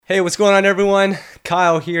Hey, what's going on, everyone?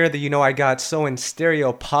 Kyle here. The You Know I Got So in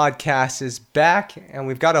Stereo podcast is back, and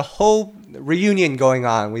we've got a whole reunion going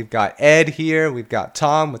on. We've got Ed here. We've got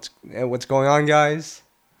Tom. What's going on, guys?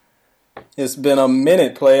 It's been a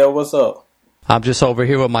minute, player. What's up? I'm just over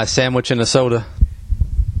here with my sandwich and a soda.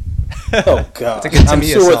 Oh, God. I'm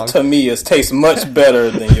sure Tamiya's tastes much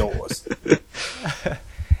better than yours.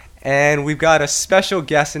 And we've got a special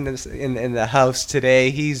guest in the house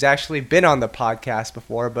today. He's actually been on the podcast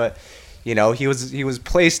before, but you know he was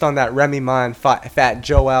placed on that Remy Ma and Fat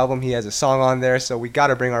Joe album. He has a song on there, so we got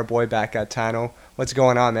to bring our boy back, Gaetano. What's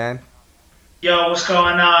going on, man? Yo, what's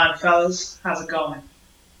going on, fellas? How's it going?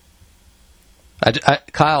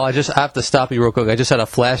 Kyle, I have to stop you real quick. I just had a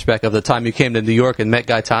flashback of the time you came to New York and met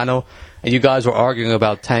Gaetano, and you guys were arguing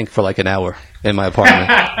about Tank for like an hour in my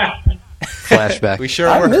apartment. Flashback. We sure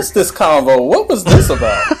were. I missed this convo. What was this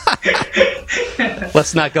about?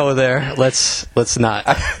 Let's not go there. Let's not.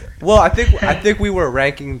 Well, I think we were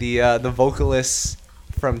ranking the vocalists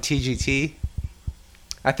from TGT.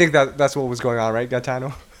 I think that's what was going on, right,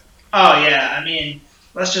 Gaetano? Oh yeah. I mean,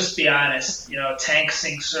 let's just be honest. You know, Tank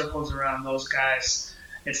sings circles around those guys.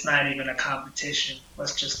 It's not even a competition.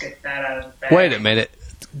 Let's just get that out of the bag. Wait a minute.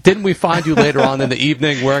 Didn't we find you later on in the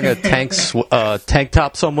evening wearing a tank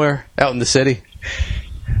top somewhere out in the city?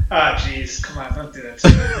 Oh, jeez. Come on, don't do that to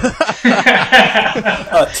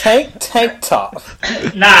A me. tank top?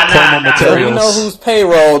 Nah. So you know whose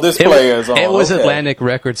payroll this player is on. It was okay. Atlantic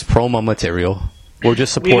Records promo material. We're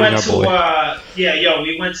just supporting our boy.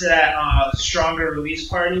 We went to that Stronger release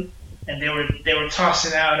party, and they were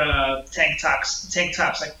tossing out tank tops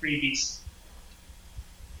like freebies.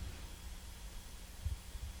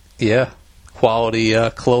 Yeah, quality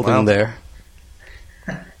clothing there.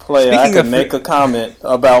 Player, I could make a comment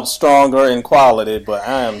about Stronger and quality, but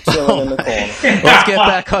I am chilling in the corner. Let's get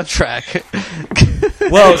back on track.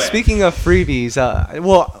 Well, speaking of freebies, I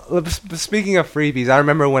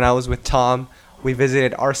remember when I was with Tom, we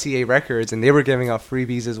visited RCA Records, and they were giving out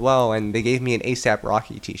freebies as well, and they gave me an A$AP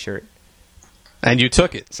Rocky t-shirt. And you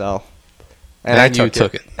took it. So, I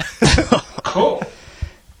took it. Cool.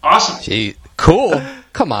 Awesome. Gee, cool.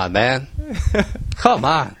 Come on, man. Come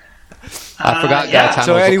on. I forgot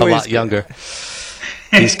Gaetano was a lot younger.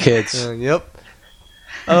 These kids. Yep.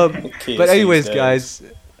 But anyways, guys,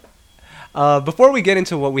 before we get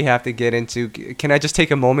into what we have to get into, can I just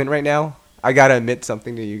take a moment right now? I got to admit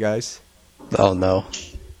something to you guys. Oh, no.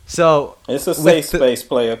 So it's a safe space,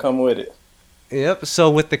 player. Come with it. Yep.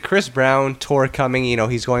 So with the Chris Brown tour coming, you know,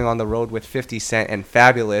 he's going on the road with 50 Cent and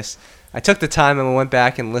Fabulous. I took the time and went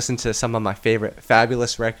back and listened to some of my favorite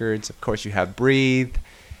Fabulous records. Of course, you have Breathe.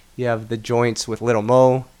 You have The Joints with Little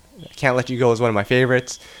Mo. Can't Let You Go is one of my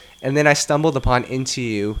favorites. And then I stumbled upon Into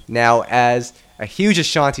You. Now, as a huge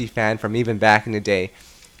Ashanti fan from even back in the day,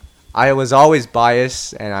 I was always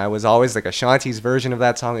biased, and I was always like Ashanti's version of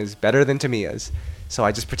that song is better than Tamiya's. So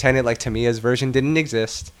I just pretended like Tamiya's version didn't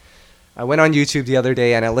exist. I went on YouTube the other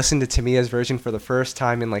day and I listened to Tamiya's version for the first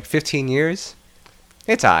time in like 15 years.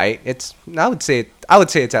 It's alright. I would say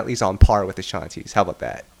it's at least on par with Ashanti's. How about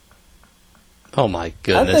that? Oh my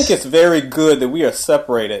goodness! I think it's very good that we are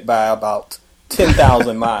separated by about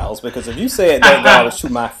 10,000 miles. Because if you say it that garbage to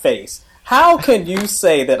my face, how can you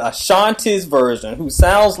say that Ashanti's version, who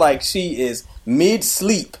sounds like she is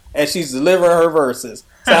mid-sleep as she's delivering her verses,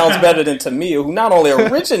 sounds better than Tamiya, who not only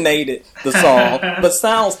originated the song, but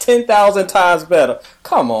sounds 10,000 times better?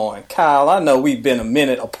 Come on, Kyle. I know we've been a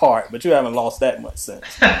minute apart, but you haven't lost that much sense.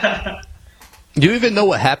 Do you even know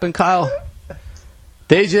what happened, Kyle?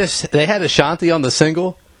 They had Ashanti on the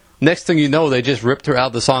single. Next thing you know, they just ripped her out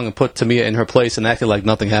of the song and put Tamiya in her place and acted like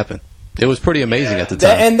nothing happened. It was pretty amazing at the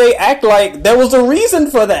time. And they act like there was a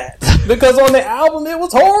reason for that. Because on the album, it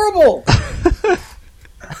was horrible.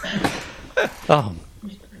 Oh,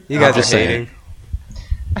 you guys are hating.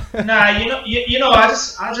 Nah, you know.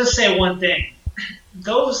 I'll just say one thing.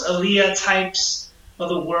 Those Aaliyah types of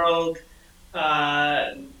the world,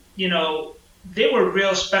 they were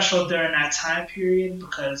real special during that time period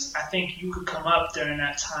because I think you could come up during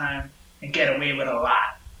that time and get away with a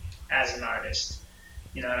lot as an artist.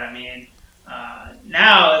 You know what I mean?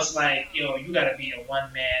 Now it's like, you got to be a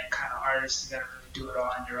one-man kind of artist. You got to really do it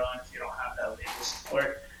all on your own if you don't have that label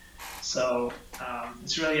support. So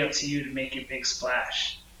it's really up to you to make your big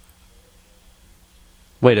splash.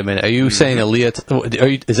 Wait a minute. Are you saying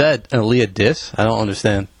Aaliyah? Is that an Aaliyah diss? I don't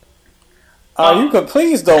understand. You could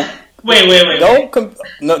please don't. Wait. No, go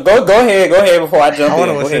ahead before I jump in.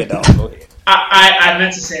 Go ahead, dog. Go ahead. I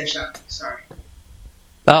meant to say Ashanti. Sorry.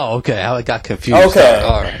 Oh, okay. I got confused. Okay.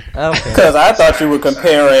 All right. Because I thought you were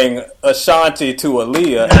comparing Ashanti to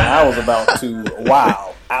Aaliyah, and I was about to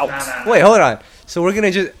wow. Out. Nah. Wait, hold on. So we're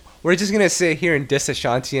just gonna sit here and diss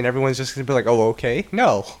Ashanti, and everyone's just gonna be like, "Oh, okay."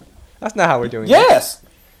 No, that's not how we're doing it. Yes.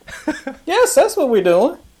 Yes, that's what we're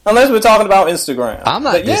doing. Unless we're talking about Instagram. I'm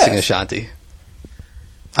not But dissing yes, Ashanti.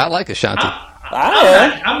 I like Ashanti.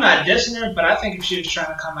 I'm not dissing her, but I think if she was trying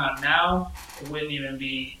to come out now, it wouldn't even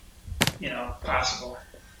be, possible.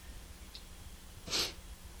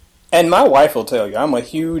 And my wife will tell you, I'm a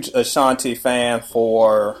huge Ashanti fan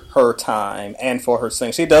for her time and for her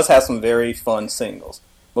singing. She does have some very fun singles.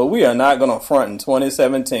 But we are not going to front in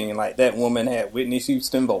 2017 like that woman had Whitney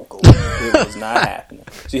Houston vocals. It was not happening.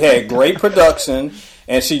 She had great production,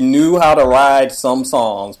 and she knew how to ride some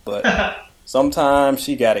songs, but sometimes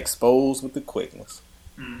she got exposed with the quickness.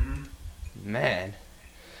 Man.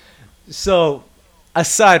 So,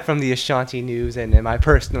 aside from the Ashanti news and my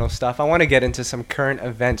personal stuff, I want to get into some current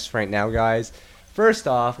events right now, guys. First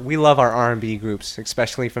off, we love our R&B groups,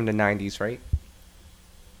 especially from the 90s, right?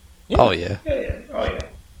 Yeah. Oh, yeah. Yeah. Oh, yeah.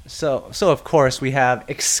 So of course, we have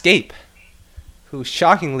Escape, who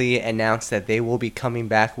shockingly announced that they will be coming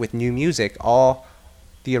back with new music. All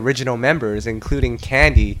the original members, including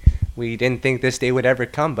Candy. We didn't think this day would ever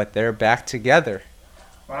come, but they're back together.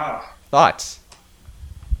 Wow. Thoughts?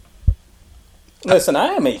 Listen, I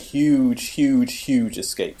am a huge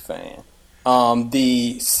Escape fan.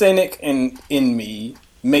 The cynic in me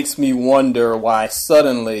makes me wonder why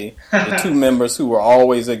suddenly the two members who were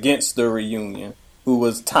always against the reunion, who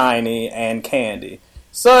was Tiny and Candy,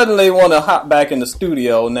 suddenly want to hop back in the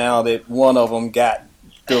studio now that one of them got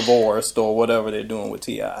divorced or whatever they're doing with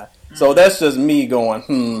T.I. So that's just me going,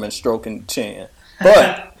 and stroking the chin.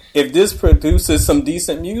 But if this produces some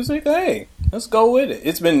decent music, hey, let's go with it.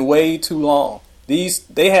 It's been way too long.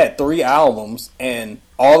 They had 3 albums, and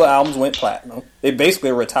all the albums went platinum. They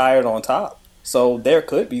basically retired on top. So there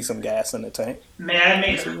could be some gas in the tank. May I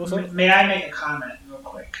make a comment real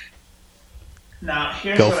quick? Now,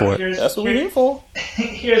 That's what we're here for.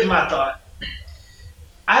 Here's my thought.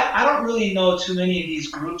 I don't really know too many of these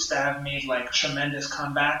groups that have made like tremendous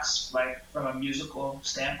comebacks, like from a musical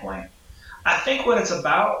standpoint. I think what it's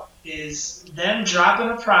about is them dropping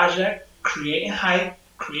a project, creating hype,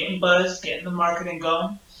 creating buzz, getting the marketing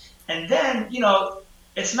going, and then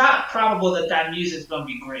it's not probable that music's going to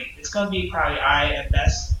be great. It's going to be probably alright at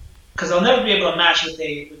best, because they'll never be able to match what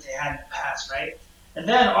they had in the past, right? And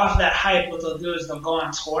then off that hype, what they'll do is they'll go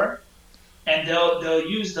on tour, and they'll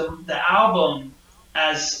use the album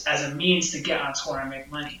as a means to get on tour and make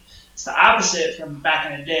money. It's the opposite from back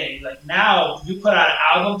in the day. Like now, you put out an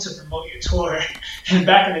album to promote your tour, and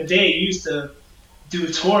back in the day, you used to do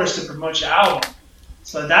tours to promote your album.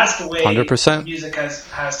 So that's the way 100%. Music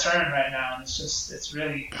has turned right now, and it's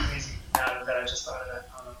really crazy now that I just thought of that.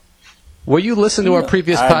 I don't know. Were you listening to our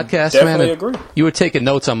previous podcast, man? Definitely agree. You were taking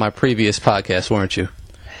notes on my previous podcast, weren't you?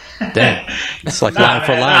 Damn. It's like line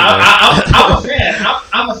for line. I'm a fan.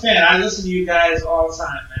 I'm a fan. I listen to you guys all the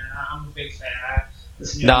time, man. I'm a big fan. I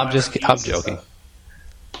listen to you. No, I'm joking.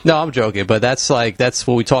 No, I'm joking, but that's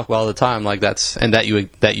what we talk about all the time. Like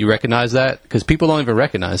that you recognize that, because people don't even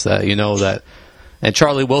recognize that. That, and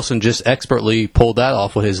Charlie Wilson just expertly pulled that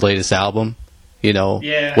off with his latest album.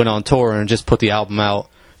 Went on tour and just put the album out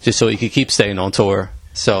just so he could keep staying on tour.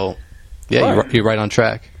 So, yeah, Right. You're right on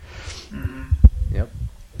track. Yep.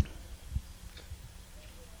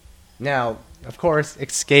 Now, of course,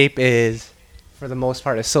 Escape is, for the most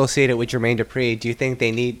part, associated with Jermaine Dupri. Do you think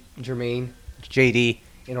they need Jermaine, JD,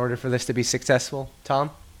 in order for this to be successful, Tom?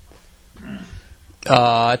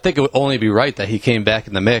 I think it would only be right that he came back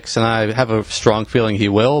in the mix, and I have a strong feeling he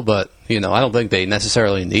will, but, I don't think they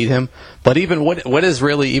necessarily need him. But even what is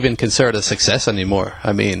really even considered a success anymore?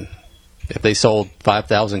 I mean, if they sold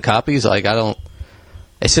 5,000 copies,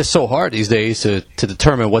 it's just so hard these days to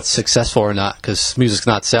determine what's successful or not, because music's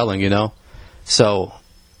not selling, So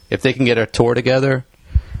if they can get a tour together,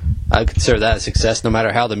 I consider that a success no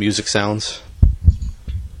matter how the music sounds.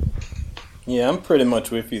 Yeah, I'm pretty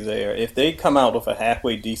much with you there. If they come out with a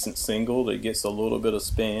halfway decent single that gets a little bit of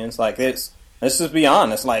spins, let's just be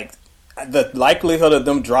honest, the likelihood of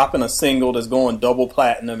them dropping a single that's going double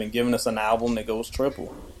platinum and giving us an album that goes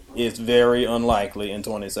triple is very unlikely in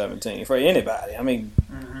 2017 for anybody. I mean,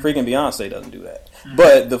 freaking Beyonce doesn't do that.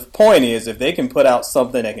 But the point is, if they can put out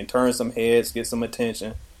something that can turn some heads, get some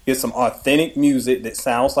attention, get some authentic music that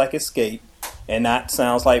sounds like Escape, and not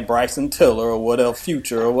sounds like Bryson Tiller or whatever,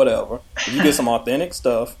 Future or whatever. If you get some authentic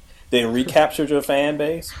stuff, they recaptured your fan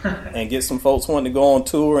base and get some folks wanting to go on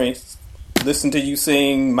tour and listen to you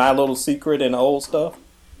sing My Little Secret and old stuff,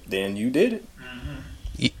 then you did it.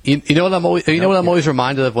 You know what I'm always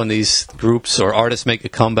reminded of when these groups or artists make a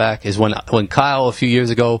comeback is when Kyle a few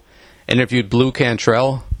years ago interviewed Blue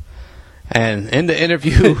Cantrell. And in the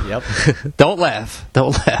interview, Yep. don't laugh.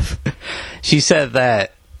 She said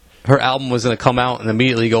that her album was going to come out and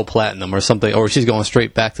immediately go platinum or something, or she's going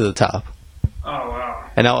straight back to the top. Oh wow.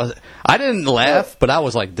 And I didn't laugh, but I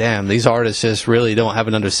was like, damn, these artists just really don't have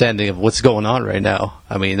an understanding of what's going on right now.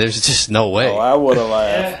 I mean, there's just no way. Oh, I would have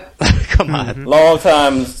laughed. Yeah. Come on. Long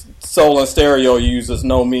time Soul and Stereo users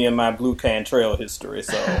know me and my Blue Cantrell history,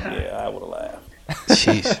 so yeah, I would have laughed.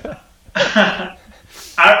 Jeez.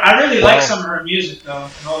 I really like some of her music though.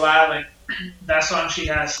 No lie, like that song she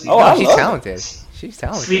has. Sleep. Oh, I she's love it. talented. She's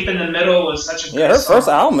talented. Sleep in the Middle was such a good Yeah, her song. first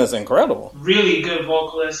album is incredible. Really good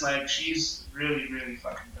vocalist. Like she's really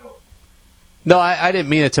fucking dope. No, I didn't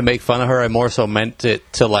mean it to make fun of her. I more so meant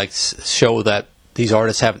it to like show that these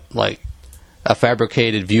artists have like a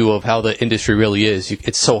fabricated view of how the industry really is.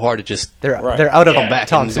 It's so hard to just They're Right. they're out of Come back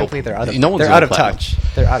Tom. and Simply, go- they're out of no one's they're going out of platinum. touch.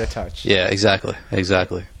 They're out of touch. yeah, exactly.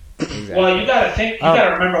 Exactly. Well, you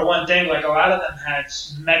gotta remember one thing. Like a lot of them had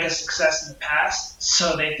mega success in the past,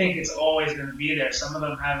 so they think it's always going to be there. Some of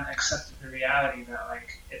them haven't accepted the reality that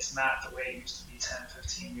like it's not the way it used to be 10,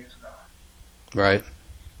 15 years ago. Right.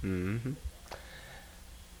 hmm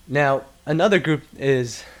Now, another group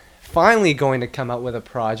is finally going to come out with a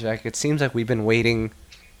project. It seems like we've been waiting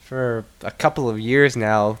for a couple of years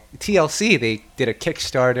now. TLC, they did a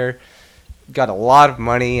Kickstarter, got a lot of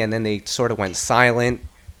money, and then they sort of went silent.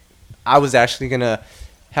 I was actually going to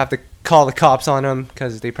have to call the cops on them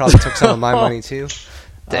because they probably took some of my money too.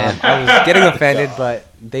 Damn. I was getting offended, but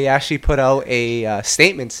they actually put out a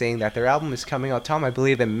statement saying that their album is coming out, Tom, I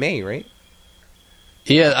believe in May, right?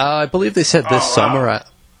 Yeah, I believe they said this Oh, wow. summer.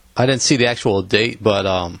 I didn't see the actual date, but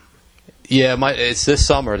yeah, it's this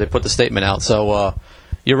summer they put the statement out. So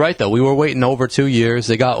you're right, though. We were waiting over 2 years.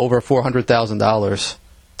 They got over $400,000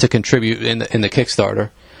 to contribute in the Kickstarter,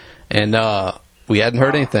 and we hadn't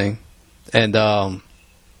heard anything. And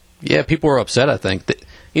yeah, people were upset. I think.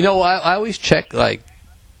 I always check like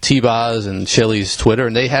T-Boz and Chili's Twitter,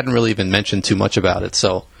 and they hadn't really even mentioned too much about it.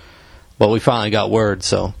 So, but we finally got word,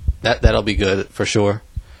 so that'll be good for sure.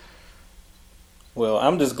 Well,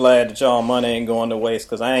 I'm just glad that y'all money ain't going to waste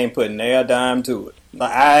because I ain't putting a dime to it.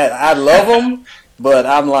 Like, I love them, but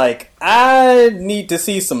I'm like, I need to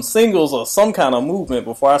see some singles or some kind of movement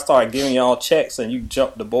before I start giving y'all checks and you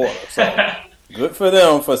jump the border. So good for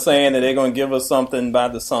them for saying that they're going to give us something by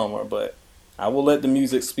the summer, but I will let the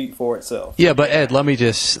music speak for itself. Yeah, but Ed, let me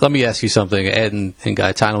ask you something, Ed and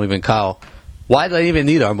Gaetano, even Kyle. Why do they even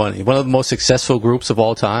need our money? One of the most successful groups of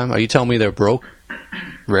all time. Are you telling me they're broke?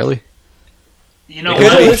 Really? You know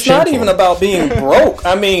Because what? it's not even about being broke.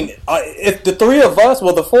 I mean, if the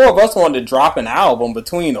the four of us wanted to drop an album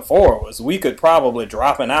between the four of us, we could probably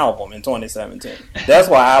drop an album in 2017. That's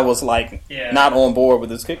why I was like not on board with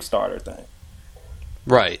this Kickstarter thing.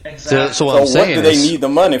 Right. Exactly. So what So I'm what saying do they is, need the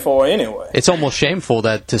money for anyway? it's almost shameful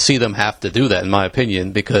to see them have to do that, in my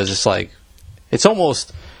opinion, because it's like, it's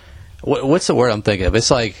almost, what's the word I'm thinking of?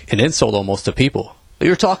 It's like an insult almost to people.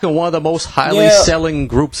 You're talking one of the most highly selling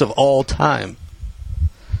groups of all time.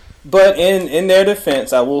 But in their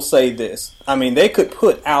defense, I will say this. I mean, they could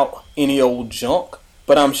put out any old junk,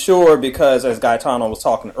 but I'm sure because, as Gaetano was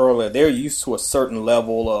talking earlier, they're used to a certain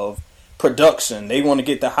level of production. They want to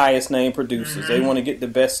get the highest name producers. They want to get the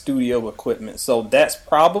best studio equipment. So that's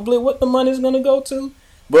probably what the money's going to go to.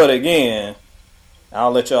 But again,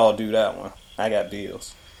 I'll let y'all do that one. I got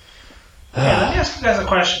bills. Yeah, let me ask you guys a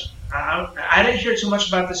question. I didn't hear too much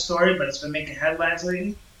about this story, but it's been making headlines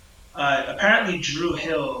lately. Apparently, Drew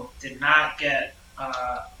Hill did not get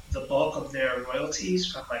the bulk of their royalties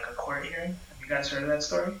from like a court hearing. Have you guys heard of that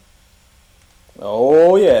story?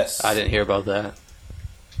 Oh, yes. I didn't hear about that.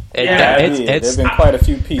 Yeah, I did. There's been quite a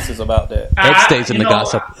few pieces about that. Ed stays in the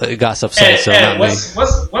gossip side, so not me.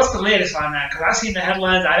 What's the latest on that? Because I seen the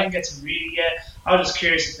headlines. I didn't get to read it yet. I was just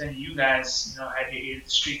curious if any of you guys, had your ear to the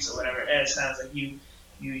streets or whatever. Ed, sounds like you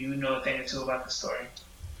know a thing or two about the story.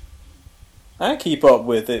 I keep up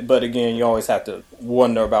with it, but again, you always have to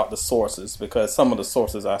wonder about the sources because some of the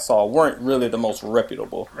sources I saw weren't really the most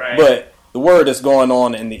reputable. Right. But the word that's going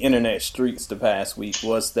on in the internet streets the past week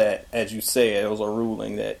was that, as you said, it was a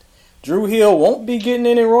ruling that Drew Hill won't be getting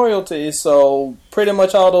any royalties, so pretty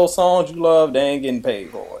much all those songs you love, they ain't getting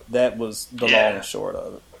paid for it. That was the long and short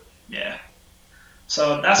of it. Yeah.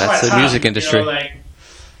 So that's That's why the music industry.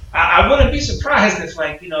 I wouldn't be surprised if,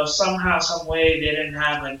 somehow, some way they didn't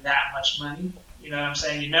have, that much money. You know what I'm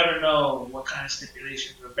saying? You never know what kind of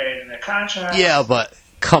stipulations were buried in their contract. Yeah, but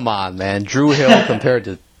come on, man. Drew Hill compared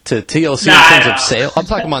to TLC Nah, in terms I of sales. I'm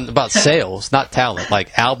talking about sales, not talent,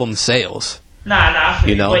 like album sales. Nah, I feel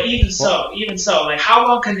You you. know? But even so, how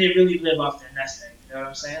long can they really live off their nest egg? You know what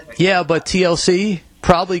I'm saying? Like, Yeah, but TLC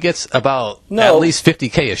probably gets about No. at least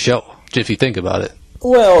 $50K a show, if you think about it.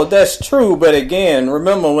 Well, that's true, but again,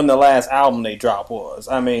 remember when the last album they dropped was?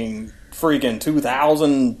 I mean, freaking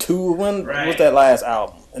 2002. When Right. was that last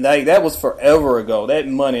album? And that was forever ago. That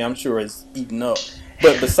money, I'm sure, is eaten up.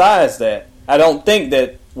 But besides that, I don't think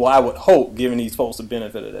that. Well, I would hope, giving these folks the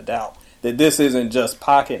benefit of the doubt, that this isn't just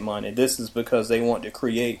pocket money. This is because they want to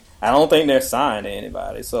create. I don't think they're signed to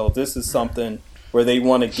anybody. So this is something where they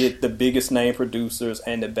want to get the biggest name producers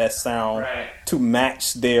and the best sound Right. to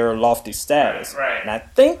match their lofty status. Right. And I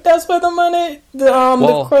think that's where the money, the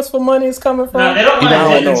Well- quest for money is coming from. No, they don't I want to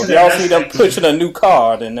don't dig know. into If the y'all best see them things. pushing a new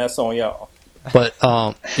car, then that's on y'all. But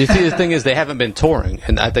you see, the thing is, they haven't been touring,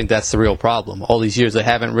 and I think that's the real problem. All these years, they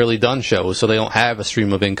haven't really done shows, so they don't have a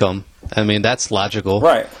stream of income. I mean, that's logical.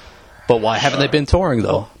 Right. But why haven't they been touring,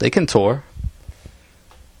 though? They can tour.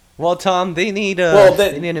 Well, Tom, they need. Well,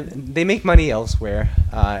 they make money elsewhere.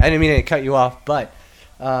 I didn't mean to cut you off, but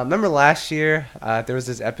remember last year there was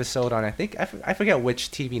this episode on I forget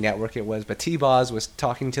which TV network it was, but T-Boz was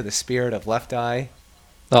talking to the spirit of Left Eye.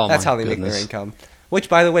 Oh, That's my how they make goodness. their income. Which,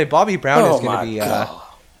 by the way, Bobby Brown Oh is going my to be. God.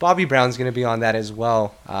 Bobby Brown's going to be on that as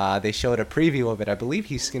well. They showed a preview of it. I believe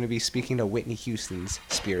he's going to be speaking to Whitney Houston's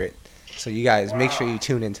spirit. So you guys make sure you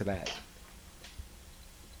tune into that.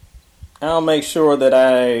 I'll make sure that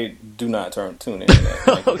I do not tune into that.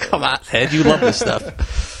 Thank Oh, you. come on, Ed. You love this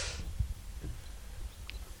stuff.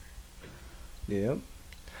 Yep.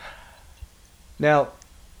 Now,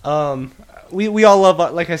 we all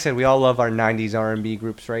love, like I said, we all love our '90s R&B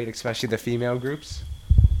groups, right? Especially the female groups.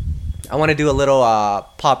 I want to do a little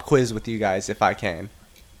pop quiz with you guys, if I can.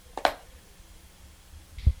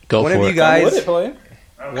 Go One for of it. you guys- I'm with it, player.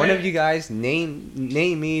 Okay. One of you guys name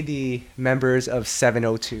me the members of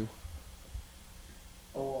 702.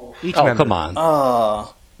 Oh. Each Oh, member. come on.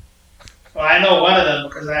 Ah, Well, I know one of them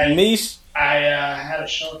because I Niche. had a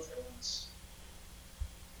show with her once.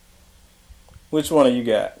 Which one of you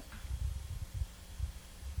got?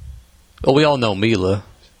 Well, we all know Mila.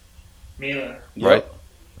 Mila. Right.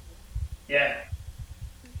 Yeah.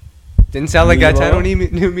 Didn't sound like Mila? Gaetano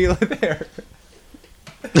knew Mila there.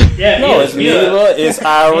 Yeah. No, it's Mila. It's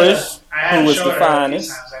Irish, I had who a is show the with her a few finest.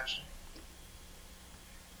 times, actually.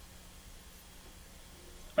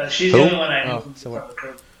 But she's Who? the only one I knew Oh, from so the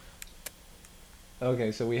group.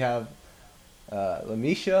 Okay, so we have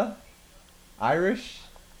Lamisha, Irish,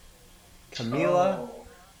 Camila, Oh.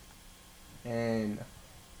 and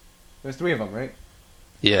there's three of them, right?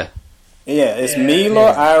 Yeah. Yeah, it's Yeah.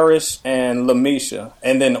 Mila, Yeah. Irish, and Lamisha.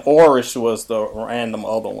 And then Orish was the random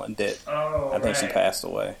other one that Oh, I think she right. passed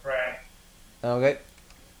away. Right. Okay.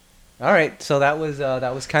 All right, so that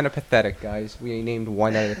was kind of pathetic, guys. We named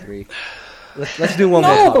one out of three. Let's do one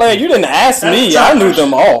No, more. Blair, you didn't ask That's me. a tough I knew question.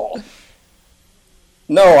 them all.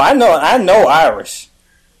 No, I know Irish.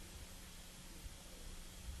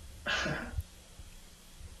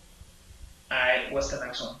 Alright, what's the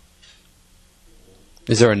next one?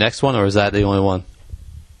 Is there a next one, or is that the only one?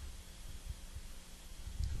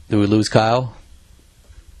 Do we lose Kyle?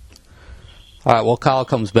 All right, well, Kyle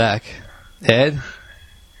comes back. Ed,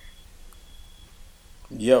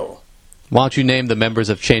 Yo. why don't you name the members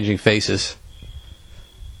of Changing Faces?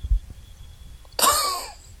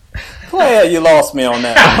 Blair, you lost me on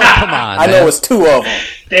that. Come on, I know man. it's two of them.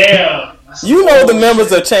 Damn. That's You know the bullshit.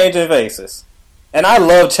 members of Changing Faces. And I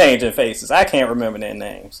love Changing Faces. I can't remember their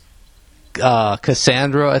names.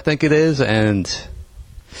 Cassandra, I think it is, and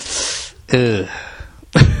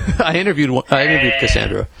I interviewed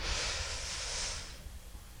Cassandra.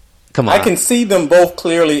 Come on, I can see them both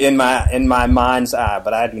clearly in my mind's eye,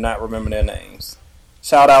 but I do not remember their names.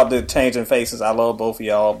 Shout out to Changing Faces. I love both of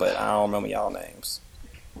y'all, but I don't remember y'all names.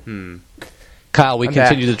 Kyle. We I'm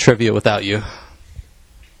continue back. the trivia without you.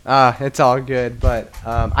 It's all good, but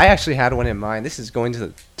I actually had one in mind. This is going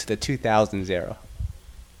to the 2000s era.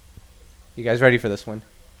 You guys ready for this one?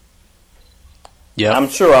 Yeah, I'm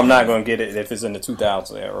sure I'm not going to get it if it's in the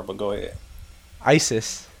 2000s era, but go ahead.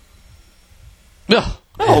 ISIS.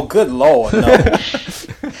 Oh, good lord, no.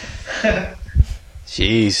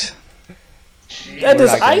 Jeez. That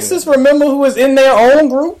does not gonna do ISIS remember who was in their own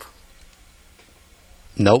group?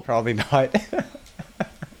 Nope. Probably not.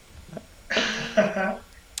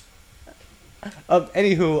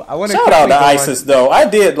 Anywho, I want to Shout out to ISIS, though. I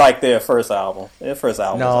did like their first album. Their first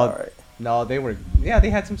album No. was alright. No, they were. Yeah, they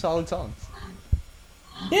had some solid songs.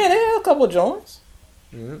 Yeah, they had a couple of joints.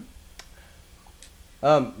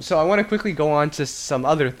 So I want to quickly go on to some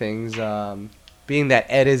other things. Being that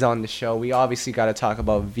Ed is on the show, we obviously got to talk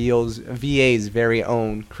about VA's very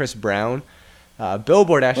own Chris Brown.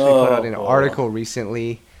 Billboard actually put out an Oh. article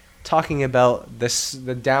recently talking about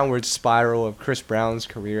the downward spiral of Chris Brown's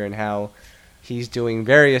career and how he's doing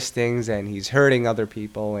various things and he's hurting other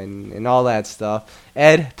people and all that stuff.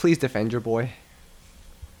 Ed, please defend your boy.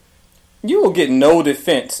 You will get no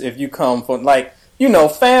defense if you come from,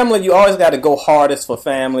 family. You always got to go hardest for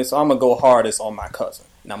family, so I'm going to go hardest on my cousin.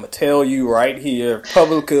 And I'm going to tell you right here,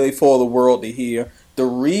 publicly for the world to hear, the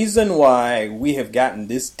reason why we have gotten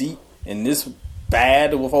this deep and this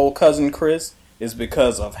bad with old cousin Chris is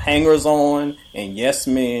because of hangers-on and yes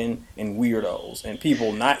men and weirdos and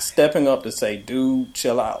people not stepping up to say, dude,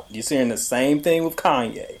 chill out. You're seeing the same thing with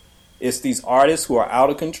Kanye. It's these artists who are out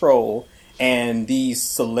of control and these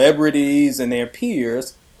celebrities and their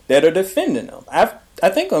peers that are defending them. I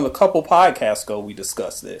think on a couple podcasts ago we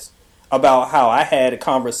discussed this, about how I had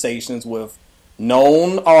conversations with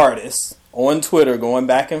known artists on Twitter going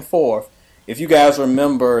back and forth. If you guys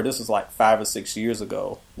remember, this was like 5 or 6 years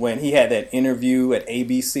ago, when he had that interview at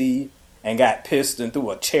ABC and got pissed and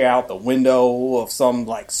threw a chair out the window of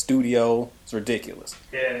some studio. It's ridiculous.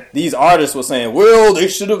 Yeah. These artists were saying, well, they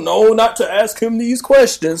should have known not to ask him these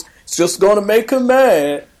questions. It's just going to make him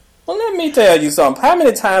mad. Well, let me tell you something. How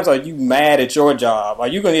many times are you mad at your job? Are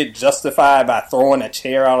you going to get justified by throwing a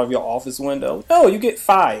chair out of your office window? No, you get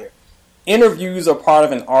fired. Interviews are part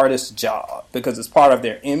of an artist's job because it's part of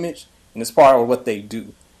their image and it's part of what they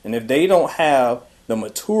do. And if they don't have the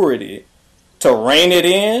maturity to rein it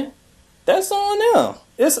in, that's on them.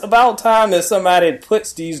 It's about time that somebody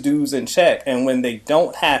puts these dudes in check. And when they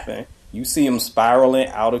don't happen, you see them spiraling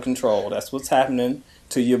out of control. That's what's happening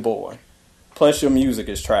to your boy. Plus, your music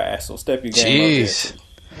is trash, so step your game Jeez.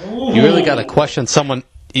 Up. You really got to question someone.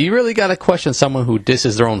 You really got to question someone who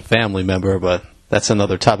disses their own family member, but that's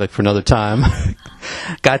another topic for another time.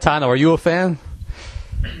 Gaetano, are you a fan?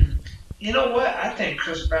 You know what? I think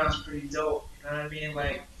Chris Brown's pretty dope. You know what I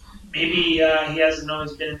mean? Maybe he hasn't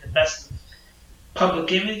always been in the best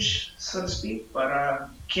public image, so to speak, but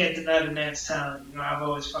can't deny the man's talent. You know, I've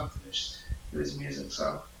always fucked with his music,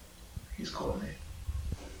 so he's cool to me.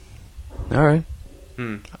 All right.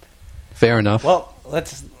 Fair enough. Well,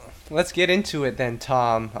 let's get into it then,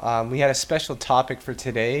 Tom. We had a special topic for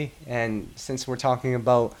today, and since we're talking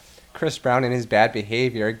about Chris Brown and his bad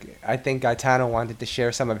behavior, I think Gaetano wanted to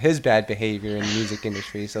share some of his bad behavior in the music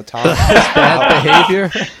industry. So, Tom, bad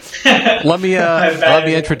behavior. Let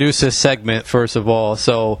me introduce this segment first of all.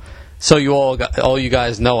 So you all you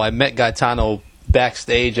guys know, I met Gaetano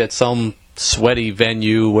backstage at some sweaty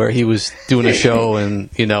venue where he was doing a show, and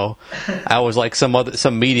I was like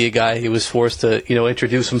some media guy he was forced to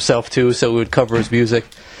introduce himself to, so we would cover his music.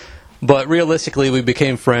 But realistically, we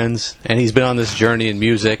became friends, and he's been on this journey in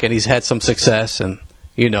music, and he's had some success, and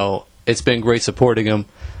it's been great supporting him.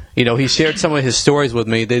 He shared some of his stories with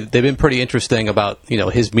me. They've been pretty interesting about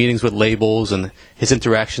his meetings with labels and his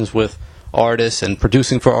interactions with artists and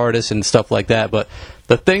producing for artists and stuff like that. But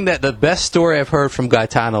the best story I've heard from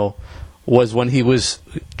Gaetano was when he was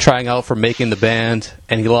trying out for Making the Band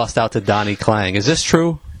and he lost out to Donnie Klang. Is this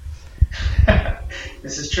true?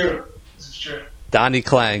 This is true. Donnie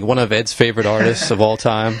Klang, one of Ed's favorite artists of all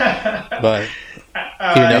time. But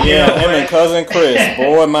yeah, him and cousin Chris,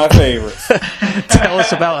 boy, my favorites. Tell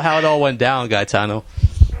us about how it all went down, Gaetano.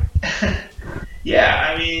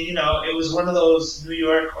 Yeah, I mean, it was one of those New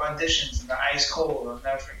York auditions in the ice cold. I'll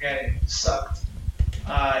never forget it. It sucked.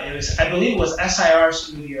 I believe it was SIR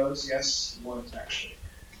Studios. Yes, it was actually.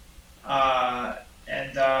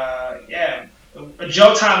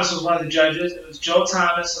 Joe Thomas was one of the judges. It was Joe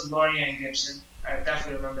Thomas and Lorianne Gibson. I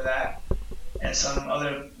definitely remember that. And some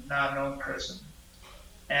other non-known person.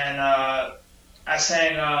 And I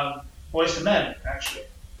sang Boyz II Men, actually.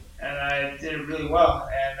 And I did it really well.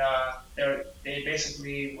 And they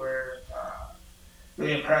basically were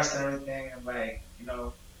really impressed and everything. And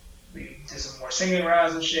we did some more singing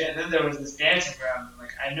rounds and shit, and then there was this dancing round. And,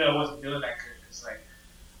 I knew I wasn't doing that good because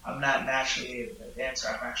I'm not naturally a dancer.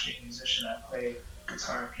 I'm actually a musician. I play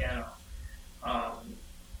guitar and piano.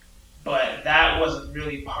 But that wasn't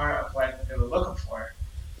really part of what they were looking for.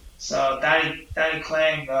 So Donnie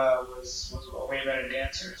Klang was a way better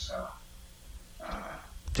dancer. So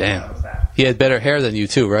damn, that was that. He had better hair than you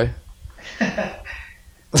too, right?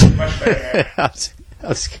 Much better hair.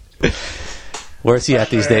 Where's he at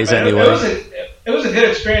these days anyway? It was a good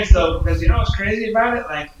experience though, because what's crazy about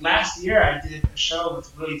it? Last year I did a show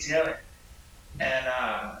with Willie Taylor, and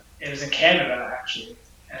it was in Canada actually,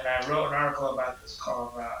 and I wrote an article about this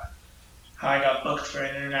called "How I Got Booked for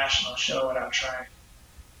an International Show Without Trying,"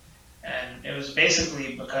 and it was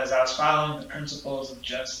basically because I was following the principles of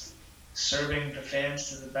just serving the fans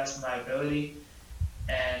to the best of my ability,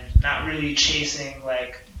 and not really chasing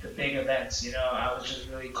like the big events. You know, I was just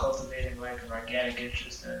really cultivating like an organic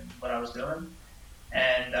interest in what I was doing.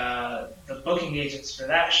 And the booking agents for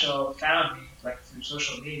that show found me like through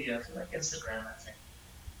social media, through like Instagram, I think.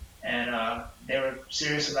 And they were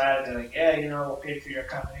serious about it. They're like, yeah, you know, we'll pay for your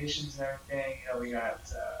accommodations and everything. You know, we got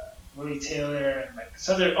Willie Taylor and like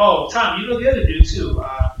some other. Oh, Tom, you know the other dude too.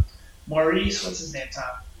 Maurice, what's his name, Tom?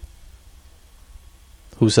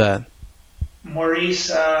 Who's that? Maurice,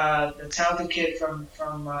 the talented kid from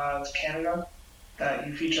Canada that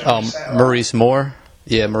you featured on your site. Maurice Moore.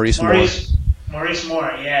 Yeah, Maurice Moore. Maurice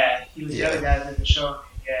Moore, yeah. He was the other guy that did the show.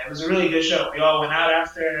 Yeah, it was a really good show. We all went out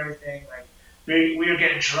after and everything. Like we were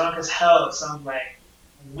getting drunk as hell at some like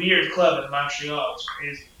weird club in Montreal. It was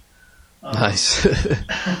crazy. Nice.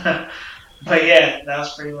 But yeah, that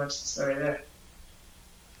was pretty much the story there.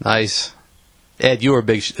 Nice. Ed, you were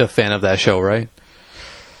a fan of that show, right?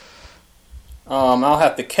 I'll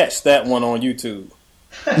have to catch that one on YouTube.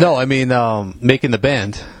 No, I mean making the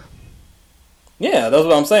band. Yeah, that's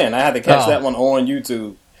what I'm saying. I had to catch that one on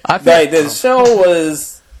YouTube. The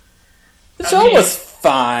show was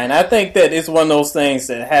fine. I think that it's one of those things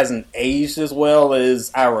that hasn't aged as well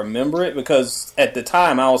as I remember it, because at the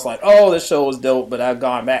time I was like, oh, this show was dope, but I've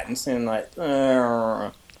gone back and seen like,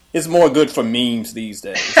 it's more good for memes these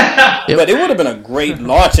days. But it would have been a great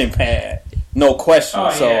launching pad, no question.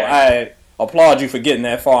 I applaud you for getting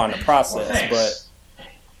that far in the process. But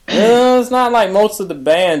it's not like most of the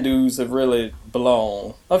band dudes have really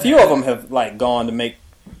blown. A few of them have like gone to make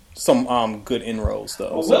some good inroads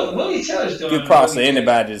though. Well, so Willie Taylor's doing. Good props to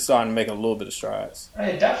anybody that's starting to make a little bit of strides.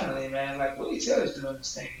 Hey, definitely, man. Like Willie Taylor's doing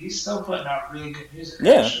this thing. He's still putting out really good music.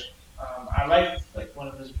 Yeah. I like one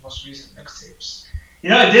of his most recent mixtapes. You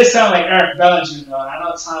know, it did sound like Eric Bellinger though. I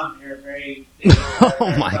know Tom, you're very.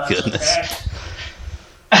 Oh my goodness.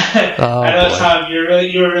 I know, Tom, you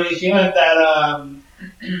were really feeling that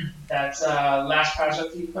last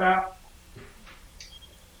project you put out.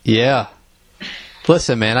 Yeah.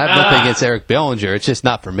 Listen, man, I have nothing against Eric Bellinger. It's just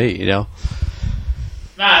not for me, you know.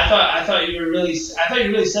 Nah, I thought you really said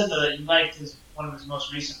that you liked one of his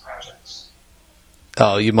most recent projects.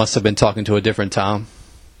 Oh, you must have been talking to a different Tom.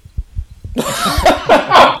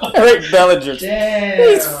 Eric Bellinger, damn.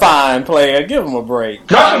 He's fine player. Give him a break.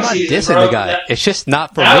 I'm not dissing the guy. It's just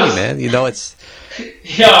not for me, man. You know, it's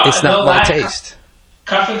not my taste.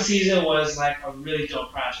 Cuffing Season was like a really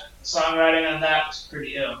dope project. The songwriting on that was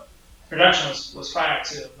pretty ill. Production was fire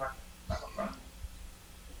too. Not front.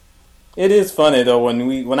 It is funny though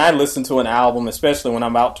when I listen to an album, especially when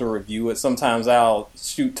I'm about to review it. Sometimes I'll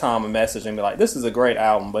shoot Tom a message and be like, "This is a great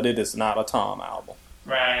album, but it is not a Tom album."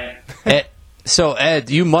 Right. So Ed,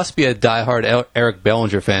 you must be a diehard Eric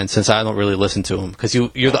Bellinger fan, since I don't really listen to him, because you're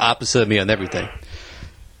the opposite of me on everything.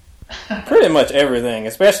 Pretty much everything,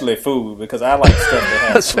 especially food, because I like stuff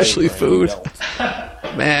that has especially food.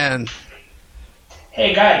 Man.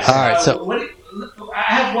 Hey guys, all right, I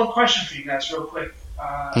have one question for you guys, real quick.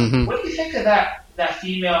 What do you think of that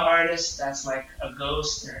female artist that's like a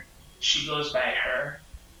ghost, or she goes by her?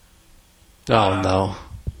 Oh no.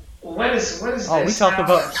 What is this? Oh, we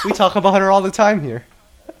talk about her all the time here.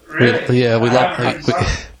 Really? We love.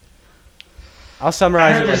 I'll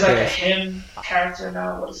summarize it like there's like this. a him character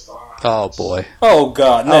now. What is going on? Oh boy. Oh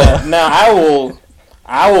god. Now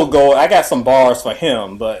I will go. I got some bars for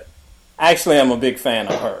him, but actually I'm a big fan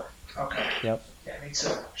of her. Okay. Yep. Yeah, me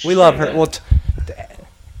too. We love her. Well,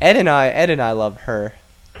 Ed and I love her.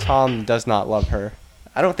 Tom does not love her.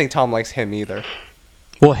 I don't think Tom likes him either.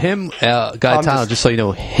 Well, him, Gaetano, just so you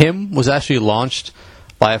know, him was actually launched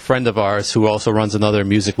by a friend of ours who also runs another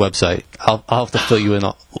music website. I'll have to fill you in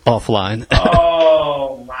offline.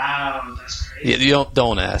 Oh wow, that's crazy. You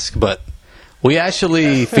don't ask, but we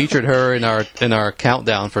actually featured her in our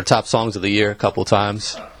countdown for top songs of the year a couple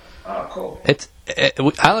times. Oh, cool. I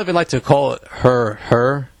don't even like to call it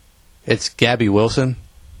her. It's Gabby Wilson,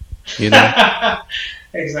 you know.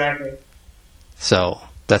 Exactly. So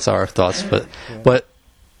that's our thoughts, but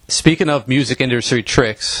speaking of music industry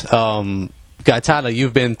tricks, Gaetano,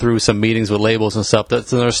 you've been through some meetings with labels and stuff.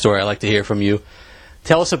 That's another story I'd like to hear from you.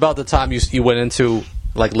 Tell us about the time you went into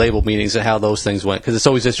like label meetings and how those things went, because it's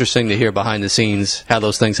always interesting to hear behind the scenes how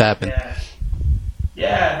those things happen.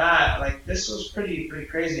 Like this was pretty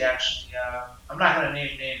crazy actually. I'm not gonna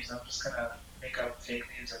name names. I'm just gonna make up fake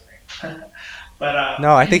names, I think. But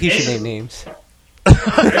no, I think you should name names.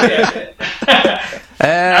 Really?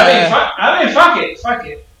 I mean, fuck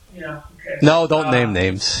it. You know. Okay. No, don't name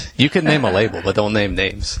names. You can name a label, but don't name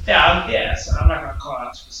names. So I'm not gonna call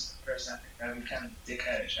out a specific person. I think that'd be kind of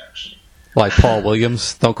dickheadish, actually. Like Paul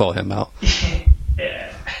Williams, don't call him out.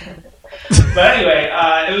 Yeah. But anyway,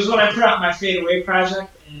 it was when I put out my Fade Away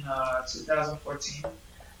project in 2014.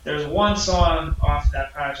 There's one song off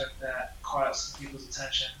that project that caught some people's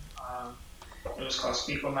attention. It was called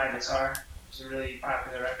Speak on My Guitar. It was a really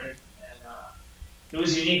popular record. And it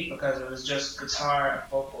was unique because it was just guitar and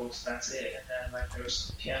vocals, that's it. And then like there was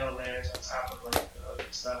some piano layers on top of like the hook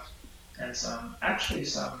and stuff. And some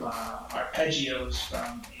arpeggios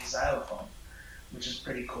from a xylophone, which is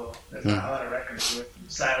pretty cool. There's not a lot of records with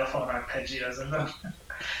xylophone arpeggios in them.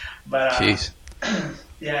 But Jeez.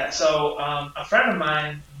 yeah, so a friend of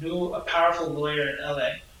mine knew a powerful lawyer in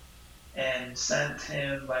LA and sent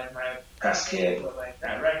him like my press kit with like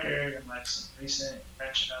that record and like some recent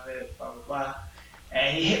mention of it, blah blah blah.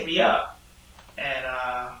 And he hit me up, and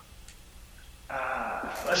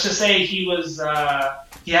let's just say he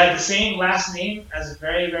had the same last name as a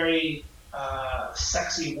very, very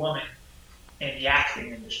sexy woman in the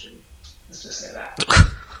acting industry. Let's just say that.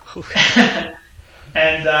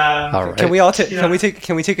 And All right. Can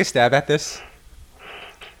we take a stab at this? Sure.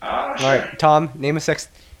 All right, Tom, name a sexy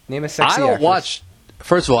I don't actress. watch.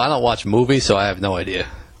 First of all, I don't watch movies, so I have no idea.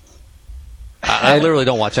 I literally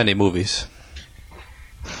don't watch any movies.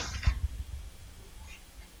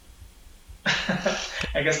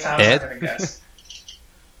 I guess Tom's Ed? not gonna guess.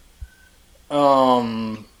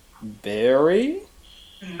 Barry?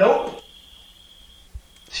 Nope.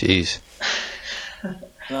 Jeez.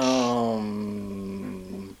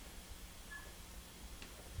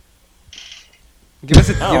 Give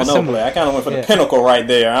us I don't know, some. Clay. I kind of went for the pinnacle right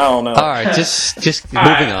there. I don't know. All right, just All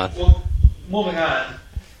moving right, on. Well, moving on.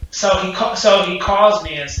 So he calls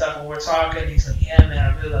me and stuff, and we're talking. He's like, "Yeah, man,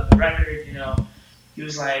 I really love the record." You know, he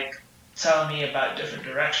was like telling me about different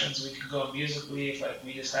directions we could go musically if like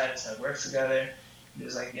we decided to work together. He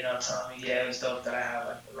was like, telling me, yeah, it was dope that I have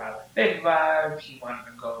like the Robin Thicke vibe. He wanted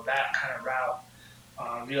to go that kind of route,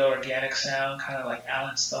 real organic sound, kind of like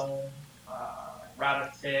Alan Stone,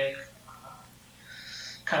 Robin Thicke,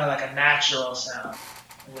 kind of like a natural sound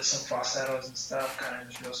with some falsettos and stuff, kind of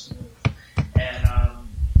just real smooth. And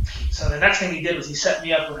so the next thing he did was he set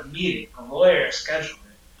me up with a meeting, a lawyer scheduled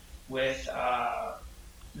it with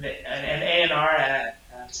an A&R at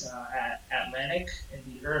Atlantic in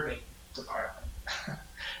the urban department.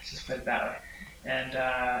 Just put it that way. And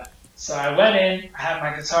so I went in, I had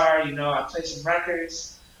my guitar, I played some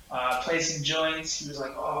records, played some joints. He was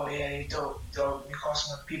like, "Oh yeah, you dope. You call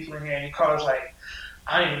some other people in here," and he called like,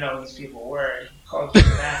 I don't even know who these people were. He called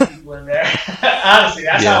mad people in there. Honestly,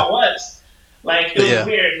 that's how it was. Like, it was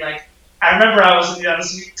weird. Like, I remember I was,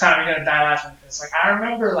 this is time you're gonna die laughing at this. Like, I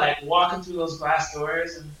remember like walking through those glass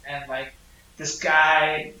doors and like this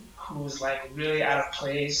guy who was like really out of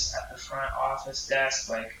place at the front office desk.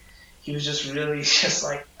 Like, he was just really just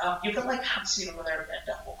like, you can like have a seat over there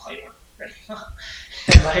and we'll call you ready.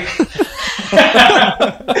 And like,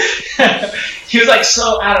 he was like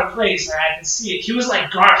so out of place, and I could see it. He was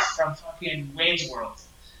like Garth from fucking Wayne's World.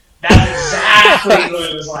 That's exactly who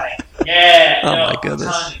he was like. Yeah. Oh my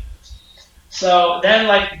goodness. So then,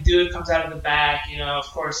 like, the dude comes out of the back. Of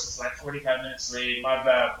course, it's like 45 minutes late. My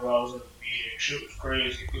bad, bro. I was at the meeting. Shit was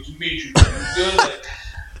crazy. Good to meet you. Man. Good. Like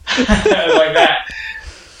that.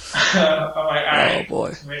 I'm like, all right. Oh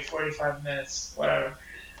boy. Wait 45 minutes. Whatever.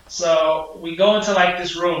 So we go into like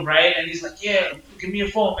this room, right? And he's like, "Yeah, give me your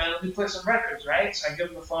phone, man. Let me play some records, right?" So I give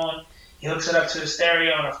him the phone. He hooks it up to the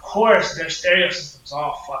stereo, and of course, their stereo system's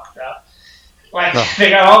all fucked up. Like, they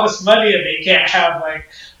got all this money and they can't have like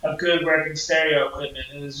a good working stereo equipment.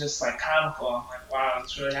 It was just like comical. I'm like, wow,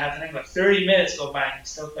 it's really happening. Like 30 minutes go by and he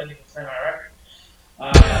still couldn't even play my record.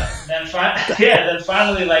 Then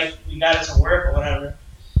finally, like, we got it to work or whatever.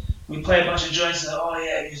 We play a bunch of joints and oh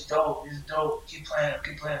yeah, he's dope. Keep playing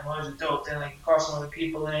him. Oh, he's dope. Then like call some other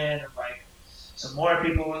people in and like some more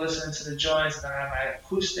people were listening to the joints, and then I had my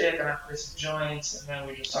acoustic and I played some joints, and then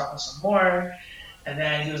we were just talking some more. And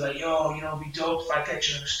then he was like, "Yo, it'd be dope if I get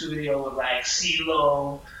you in the studio with like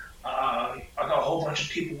CeeLo. I got a whole bunch of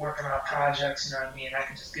people working on projects, you know what I mean? I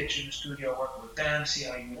can just get you in the studio, work with them, see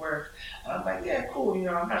how you work." And I'm like, "Yeah, cool.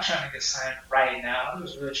 I'm not trying to get signed right now. I'm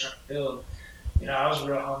just really trying to build." I was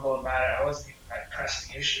real humble about it. I wasn't even like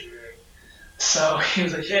pressing the issue really. So he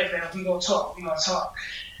was like, "Yeah, man, we gonna talk.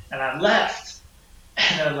 And I left.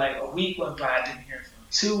 And then like a week went by, I didn't hear from him.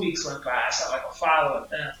 2 weeks went by, I saw like a follow-up.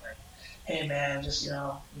 Then I was like, "Hey man, just it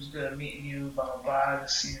was good meeting you, blah blah blah,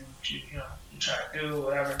 just seeing what you try to do,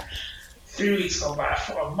 whatever." 3 weeks go by,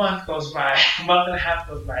 a month goes by, a month and a half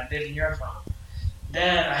goes by, I didn't hear from him.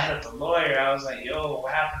 Then I hit up the lawyer. I was like, "Yo,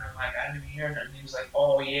 what happened?" I'm like, "I didn't even hear nothing." He was like,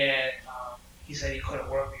 "Oh yeah, he said he couldn't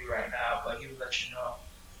work with you right now, but he would let you know,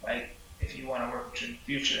 like, if you want to work with you in the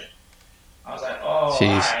future." I was like, oh, Jeez.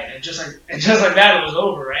 all right. And just like that, it was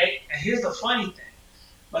over, right? And here's the funny thing.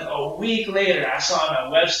 Like a week later, I saw him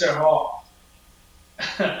at Webster Hall.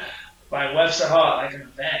 Like Webster Hall, like an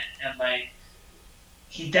event. And like,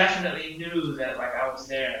 he definitely knew that like I was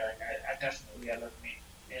there. Like I definitely had looked me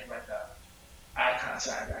in like a eye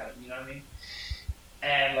contact at him, you know what I mean?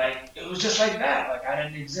 And like, it was just like that. Like I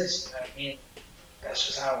didn't exist, you know what I mean? That's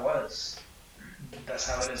just how it was. That's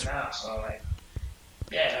how it is now. So like,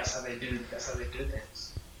 yeah, that's how they do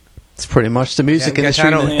things. It's pretty much the music Yeah, industry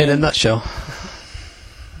Gaetano- in a nutshell.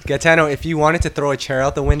 Gaetano, if you wanted to throw a chair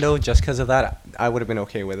out the window just because of that, I would have been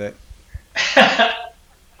okay with it.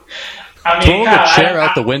 I mean, Throwing Kyle, a chair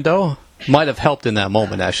out the window might have helped in that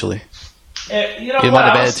moment, actually. You know It what? might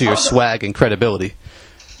have added to your swag and credibility.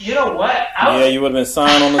 You know what? Yeah, you would have been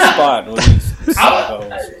signed on the spot with these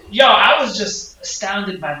psychos. I was just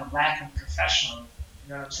astounded by the lack of professionalism.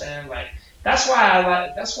 You know what I'm saying? Like that's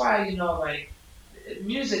why you know, like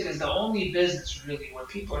music is the only business really where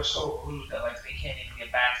people are so rude that like they can't even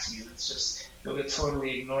get back to you. It's just you'll get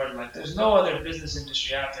totally ignored. Like there's no other business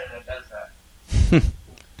industry out there that does that.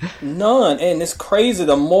 None. And it's crazy.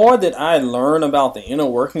 The more that I learn about the inner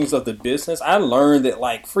workings of the business, I learned that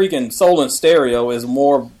like freaking Soul and Stereo is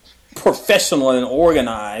more professional and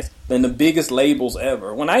organized than the biggest labels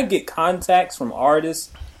ever. When I get contacts from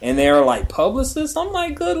artists and they're like publicists, I'm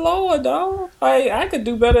like, good Lord, dog. I could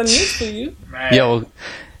do better than this for you. Man.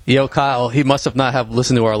 Yo, Kyle, he must have not have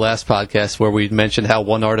listened to our last podcast where we mentioned how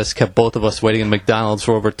one artist kept both of us waiting in McDonald's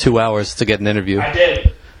for over 2 hours to get an interview. I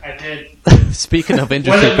did. Speaking of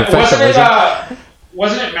industry professionalism,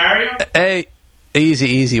 wasn't it Mario? hey,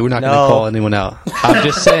 easy. We're not going No. to call anyone out. I'm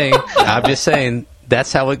just saying.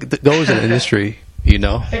 That's how it goes in the industry. You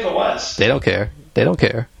know, I think it was. they don't care.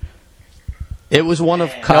 It was one of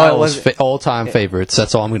No, Kyle's wasn't. all-time favorites.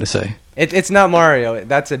 That's all I'm going to say. It's not Mario.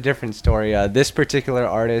 That's a different story. This particular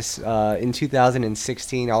artist, in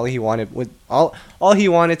 2016, all he wanted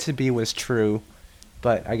to be was true,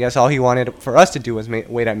 but I guess all he wanted for us to do was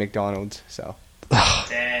wait at McDonald's. So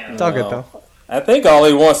Damn. it's all good though. I think all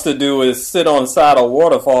he wants to do is sit on the side of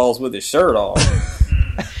waterfalls with his shirt off.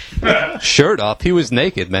 Shirt up. He was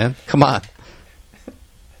naked, man. Come on.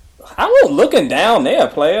 I wasn't looking down there,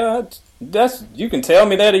 player. That's you can tell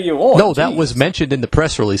me that if you want. No, that Jeez. was mentioned in the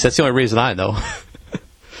press release. That's the only reason I know.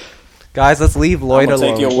 Guys, let's leave Lloyd I'ma take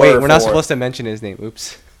alone. your Wait, word we're not for it. supposed to mention his name.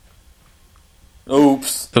 Oops.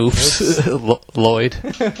 Oops. Lloyd.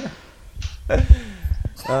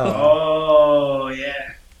 Oh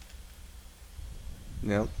yeah.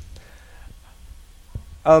 Yep.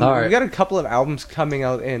 All right. We got a couple of albums coming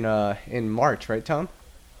out in March, right, Tom?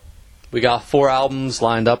 We got 4 albums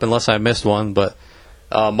lined up, unless I missed one. But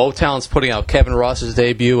Motown's putting out Kevin Ross's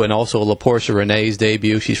debut and also LaPortia Renee's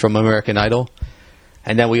debut. She's from American Idol.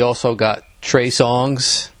 And then we also got Trey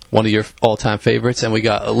Songz, one of your all-time favorites, and we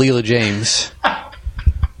got Leela James,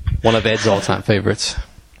 one of Ed's all-time favorites.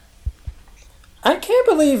 I can't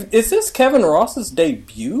believe, is this Kevin Ross's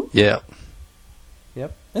debut? Yeah,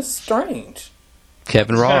 It's strange.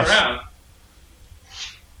 Kevin He's been Ross. around.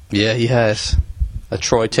 Yeah, he has. A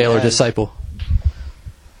Troy Taylor Yes. disciple.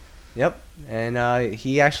 Yep. And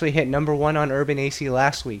he actually hit number 1 on Urban AC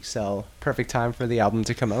last week, so perfect time for the album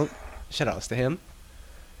to come out. Shout outs to him.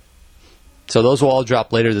 So those will all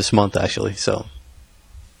drop later this month, actually. So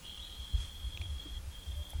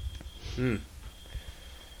And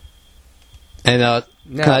Now-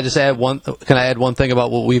 can I just add one? Can I add one thing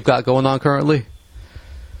about what we've got going on currently?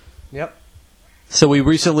 Yep. So we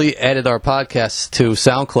recently added our podcast to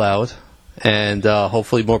SoundCloud, and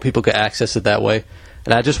hopefully more people can access it that way.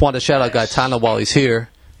 And I just want to shout out Gaetano while he's here.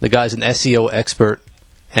 The guy's an SEO expert,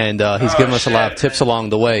 and he's given us a lot of tips along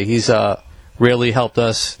the way. He's really helped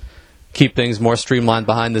us keep things more streamlined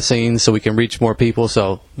behind the scenes so we can reach more people.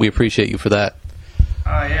 So we appreciate you for that. Oh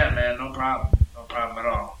yeah, man, no problem at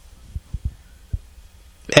all.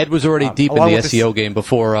 Ed was already deep in along the with SEO game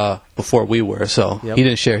before we were, so Yep. he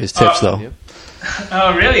didn't share his tips though. Yep.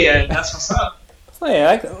 Oh really? Yeah, that's what's up.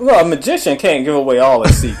 Man, a magician can't give away all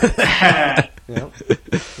his secrets. Yep.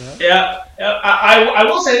 Yeah, I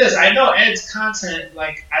will say this. I know Ed's content,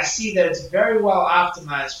 like, I see that it's very well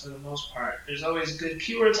optimized for the most part. There's always good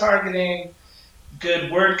keyword targeting, good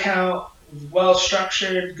word count, well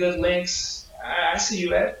structured, good links. I see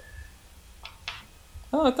you, Ed.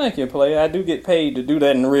 Oh, thank you, player. I do get paid to do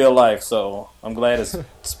that in real life, so I'm glad it's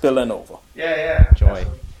spilling over. Yeah. Joy.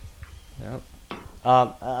 Yep.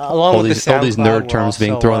 Along All with these the all these SoundCloud, nerd we're terms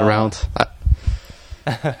being also, thrown around.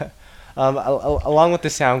 Along with the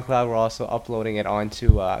SoundCloud, we're also uploading it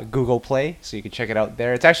onto Google Play, so you can check it out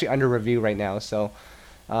there. It's actually under review right now, so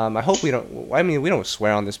I hope we don't. I mean, we don't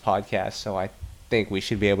swear on this podcast, so I think we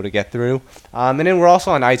should be able to get through. And then we're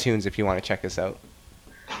also on iTunes if you want to check us out.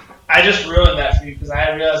 I just ruined that for you because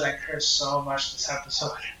I realized I cursed so much this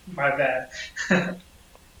episode. My bad.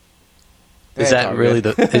 Is that really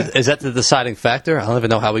is that the deciding factor? I don't even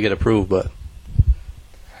know how we get approved, but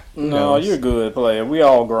No, you're good, player. We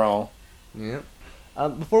all grown. Yeah.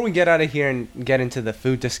 Before we get out of here and get into the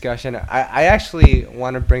food discussion, I actually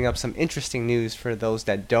want to bring up some interesting news for those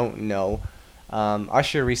that don't know.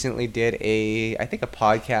 Usher recently did I think a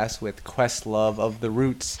podcast with Questlove of The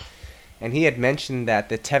Roots, and he had mentioned that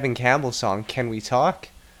the Tevin Campbell song "Can We Talk"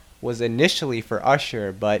 was initially for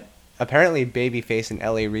Usher, but apparently Babyface and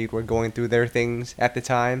L.A. Reid were going through their things at the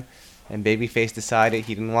time, and Babyface decided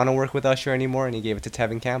he didn't want to work with Usher anymore, and he gave it to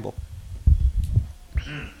Tevin Campbell.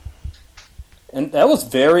 And that was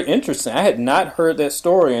very interesting. I had not heard that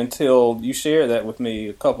story until you shared that with me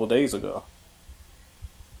a couple of days ago.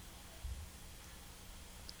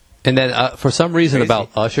 and then for some reason Crazy. about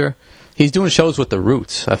Usher, he's doing shows with The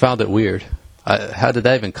Roots. I found it weird. How did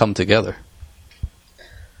that even come together?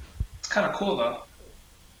 It's kind of cool, though.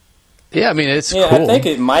 Yeah, I mean, it's Yeah, cool. I think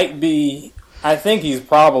it might be. I think he's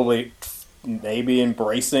probably maybe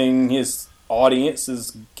embracing his audience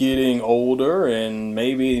is getting older and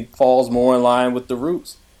maybe falls more in line with The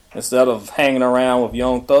Roots instead of hanging around with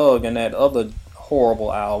Young Thug and that other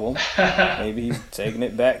horrible album. Maybe he's taking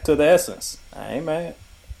it back to the essence. I ain't mad.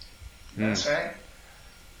 That's right.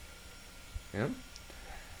 Yeah.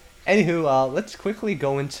 Anywho, let's quickly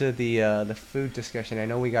go into the food discussion. I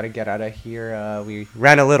know we got to get out of here. We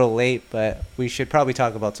ran a little late, but we should probably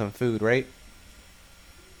talk about some food, right?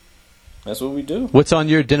 That's what we do. What's on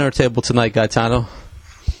your dinner table tonight, Gaetano?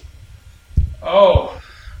 Oh,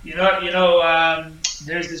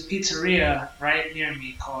 there's this pizzeria right near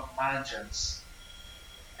me called Mangia's.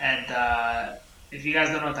 And if you guys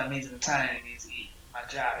don't know what that means in Italian, it means eat.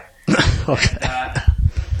 Mangiare. Okay.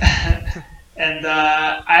 And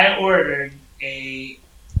I ordered a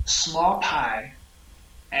small pie,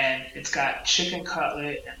 and it's got chicken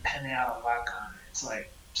cutlet and penne alla vodka on it. It's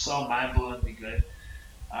like so mind-blowingly good.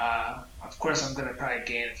 Of course, I'm gonna probably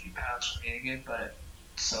gain a few pounds from eating it, but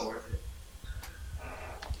it's so worth it.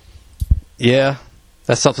 Yeah,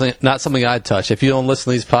 that's not something I'd touch. If you don't listen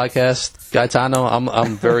to these podcasts, Gaetano,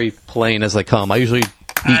 I'm very plain as I come. I usually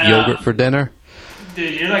eat yogurt for dinner.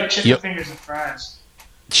 Dude, you're like chicken fingers and fries.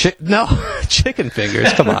 No, chicken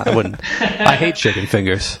fingers. Come on, I wouldn't. I hate chicken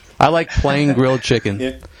fingers. I like plain grilled chicken.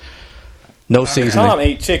 If No Tom seasoning.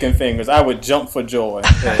 ate chicken fingers, I would jump for joy.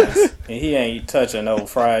 'Cause he ain't touching no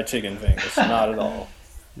fried chicken fingers. Not at all.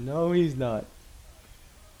 No, he's not.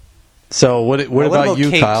 So what about you,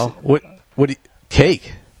 cakes? Kyle?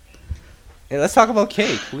 Cake? Hey, let's talk about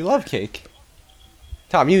cake. We love cake.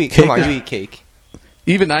 Tom, you eat. Cake Come on, is- you eat cake.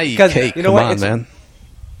 Even I eat 'Cause, cake. you know Come what? on, It's- man.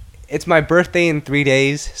 It's my birthday in 3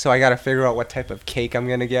 days, so I got to figure out what type of cake I'm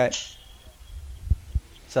gonna get.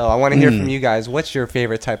 So I want to hear from you guys. What's your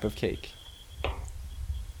favorite type of cake?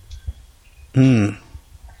 Mm.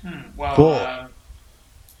 Well, Cool.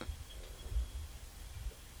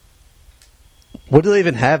 What do they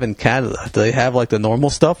even have in Canada? Do they have like the normal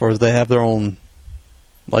stuff, or do they have their own?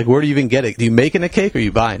 Like, where do you even get it? Do you making a cake, or are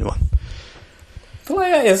you buying one?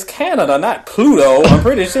 Player is Canada, not Pluto. I'm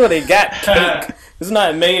pretty sure they got cake. It's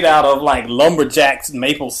not made out of like lumberjacks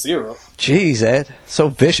maple syrup. Jeez, Ed, so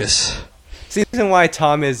vicious. See, the reason why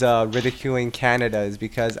Tom is ridiculing Canada is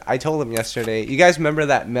because I told him yesterday. You guys remember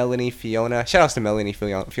that Melanie Fiona? Shout outs to Melanie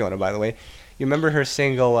Fiona, by the way. You remember her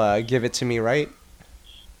single "Give It to Me," right?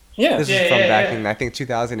 Yeah. This Yeah, is from yeah, back yeah. in I think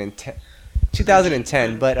 2010.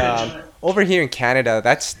 2010, but over here in Canada,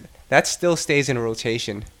 that still stays in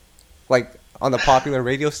rotation, like on the popular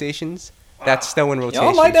radio stations. That's still in rotation.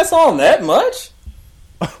 Y'all like that song that much?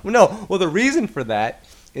 No, well, the reason for that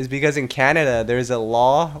is because in Canada, there's a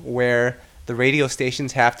law where the radio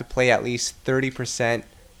stations have to play at least 30%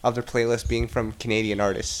 of their playlist being from Canadian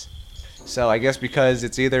artists. So I guess because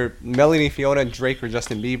it's either Melanie Fiona, Drake, or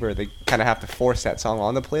Justin Bieber, they kind of have to force that song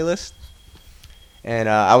on the playlist. And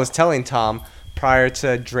I was telling Tom, prior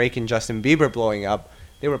to Drake and Justin Bieber blowing up,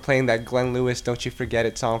 they were playing that Glenn Lewis "Don't You Forget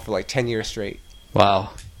It" song for like 10 years straight.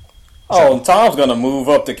 Wow. Oh, Tom's gonna move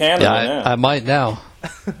up to Canada Yeah, now. I might now.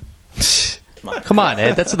 Come on,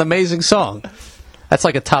 Ed. That's an amazing song. That's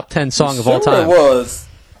like a top 10 song of all time. It was.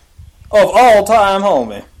 Of all time,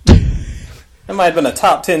 homie. It might have been a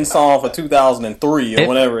top 10 song for 2003 or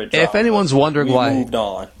whenever it dropped. If anyone's wondering we why, moved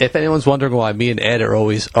on. if anyone's wondering why me and Ed are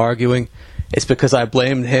always arguing, it's because I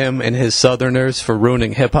blamed him and his Southerners for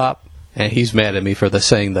ruining hip hop, and he's mad at me for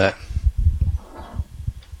saying that.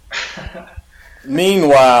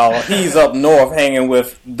 Meanwhile, he's up north hanging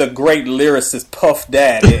with the great lyricist Puff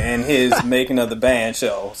Daddy and his Making of the Band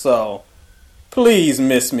show. So, please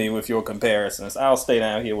miss me with your comparisons. I'll stay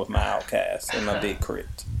down here with my Outkast and my Big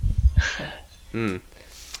Crit.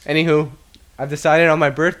 Anywho, I've decided on my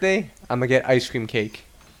birthday, I'm going to get ice cream cake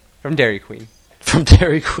from Dairy Queen. From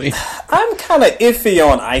Dairy Queen. I'm kind of iffy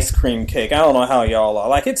on ice cream cake. I don't know how y'all are.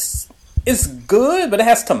 Like, it's good, but it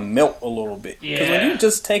has to melt a little bit. Because when you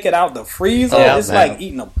just take it out the freezer, it's like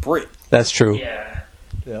eating a brick. That's true. Yeah.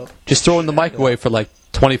 Yep. Just throw it in the microwave for like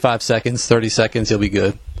 25 seconds, 30 seconds, you'll be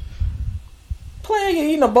good. Playing and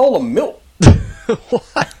eating a bowl of milk.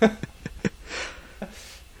 What?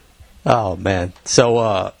 Oh, man.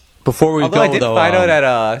 So, before we Although go, I did find out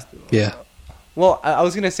at... yeah. Well, I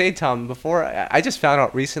was going to say, Tom, before... I just found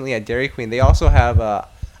out recently at Dairy Queen, they also have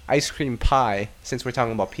ice cream pie, since we're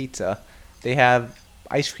talking about pizza. They have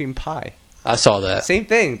ice cream pie. I saw that. Same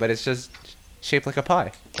thing, but it's just shaped like a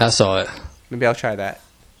pie. I saw it. Maybe I'll try that.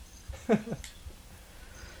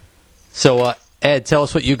 So, Ed, tell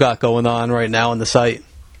us what you got going on right now on the site.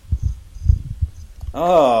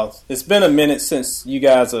 Oh, it's been a minute since you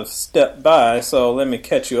guys have stepped by, so let me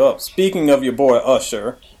catch you up. Speaking of your boy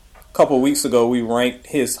Usher, a couple weeks ago we ranked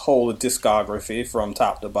his whole discography from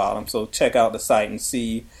top to bottom, so check out the site and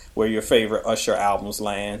see where your favorite Usher albums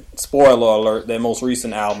land. Spoiler alert, their most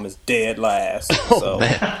recent album is dead last. So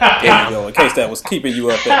there you go, in case that was keeping you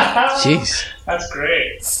up at night. Jeez. That's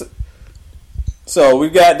great. So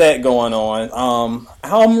we've got that going on.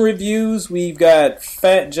 Album reviews, we've got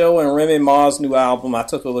Fat Joe and Remy Ma's new album. I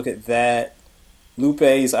took a look at that.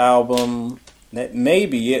 Lupe's album. That may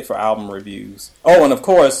be it for album reviews. Oh, and of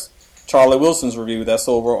course, Charlie Wilson's review. That's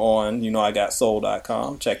over on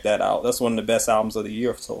IGotSoul.com. Check that out. That's one of the best albums of the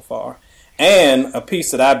year so far. And a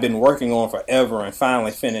piece that I've been working on forever and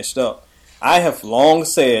finally finished up. I have long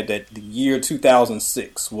said that the year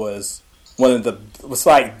 2006 was like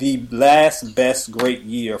the last best great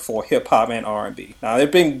year for hip hop and R&B. Now there've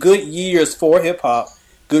been good years for hip hop,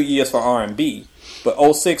 good years for R&B,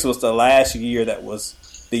 but 06 was the last year that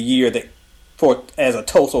was the year that, for as a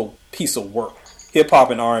total piece of work, hip hop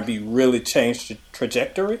and R&B really changed the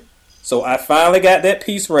trajectory. So I finally got that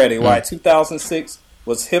piece ready. Why 2006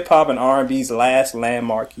 was hip hop and R&B's last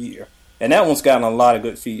landmark year, and that one's gotten a lot of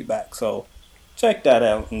good feedback. So check that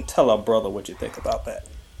out and tell our brother what you think about that.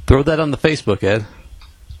 Throw that on the Facebook, Ed.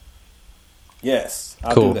 Yes,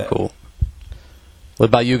 I'll do that. Cool. What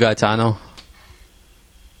about you, Gaetano?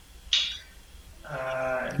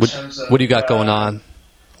 What do you got going on?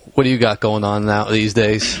 What do you got going on now these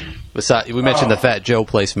days? Besides, we mentioned the Fat Joe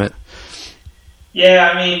placement.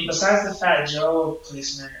 Yeah, I mean, besides the Fat Joe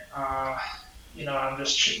placement, I'm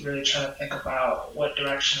just really trying to think about what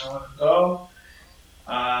direction I want to go.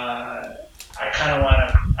 I kind of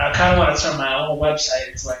want to turn my own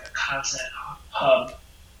website into like a content hub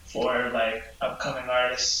for like upcoming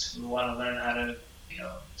artists who want to learn how to,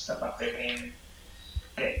 step up their game,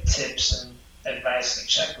 get tips and advice and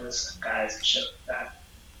checklists and guides and shit like that.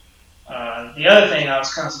 The other thing I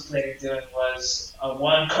was contemplating doing was a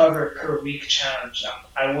one cover per week challenge.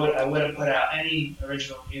 I wouldn't put out any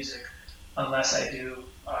original music unless I do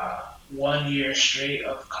 1 year straight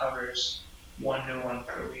of covers, one new one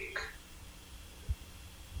per week.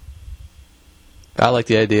 I like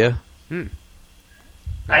the idea.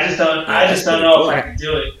 I just don't know if I can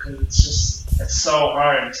do it because it's so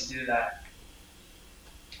hard to do that.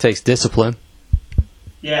 Takes discipline.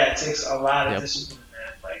 Yeah, it takes a lot of discipline,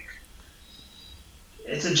 man. Like,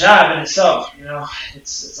 it's a job in itself,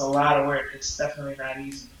 It's a lot of work. It's definitely not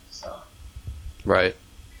easy. So. Right.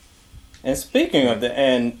 And speaking of that,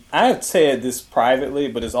 and I've said this privately,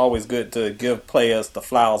 but it's always good to give players the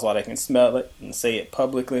flowers while they can smell it and say it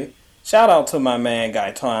publicly. Shout out to my man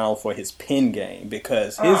Gaetano for his pen game,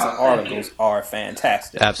 because his articles are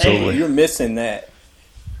fantastic. Absolutely. If you're missing that,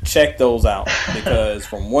 check those out, because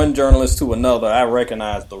from one journalist to another, I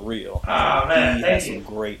recognize the real. Man, he has some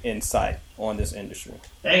great insight on this industry.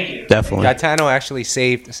 Thank you. Definitely. Gaetano actually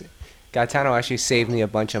saved me a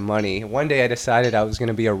bunch of money. One day I decided I was going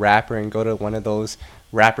to be a rapper and go to one of those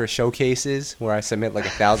rapper showcases where I submit like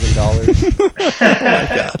 $1,000. Oh my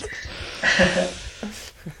God.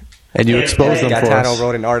 And you exposed them for Gaetano us.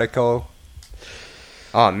 wrote an article.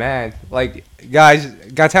 Oh man, like guys,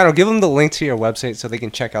 Gaetano, give them the link to your website so they can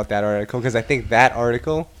check out that article, because I think that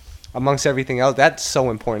article, amongst everything else, that's so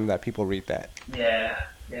important that people read that. Yeah,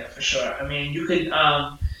 for sure. I mean, you could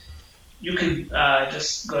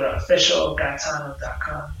just go to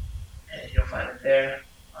officialgaetano.com and you'll find it there.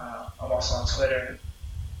 I'm also on Twitter,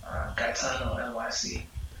 Gaetano NYC,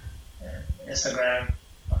 and Instagram,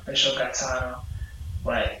 official Gaetano.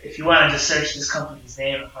 But if you want to just search this company's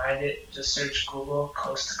name and find it, just search Google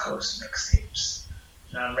Coast to Coast Mixtapes.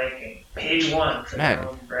 And I'm ranking page 1 for their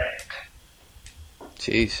own brand.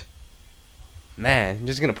 Jeez. Man, I'm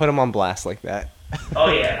just gonna put them on blast like that.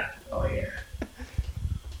 Oh yeah.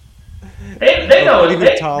 They know Even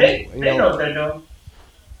they, Tom, they you know know- what they're doing.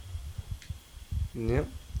 Yep.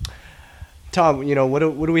 Tom, what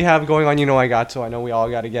do we have going on? I got so I know we all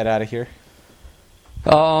got to get out of here.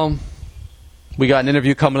 We got an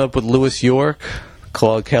interview coming up with Lewis York,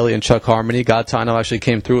 Claude Kelly, and Chuck Harmony. Godtano actually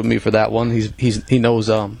came through with me for that one. He knows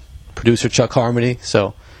producer Chuck Harmony,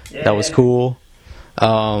 so that was cool.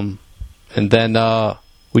 And then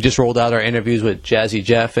we just rolled out our interviews with Jazzy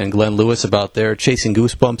Jeff and Glenn Lewis about their Chasing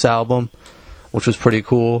Goosebumps album, which was pretty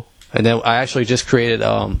cool. And then I actually just created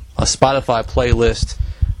a Spotify playlist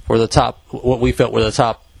for what we felt were the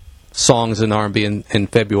top songs in R&B in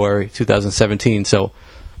February 2017. So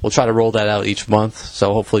we'll try to roll that out each month.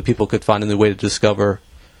 So hopefully people could find a new way to discover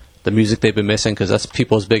the music they've been missing, because that's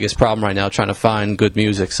people's biggest problem right now, trying to find good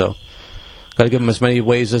music. So got to give them as many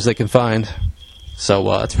ways as they can find. So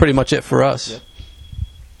that's pretty much it for us.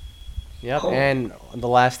 Yep. And the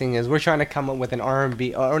last thing is we're trying to come up with an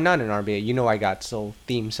R&B, or not an R&B, I Got Soul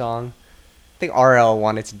theme song. I think RL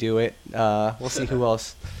wanted to do it. We'll see who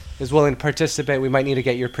else is willing to participate. We might need to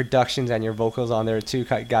get your productions and your vocals on there too,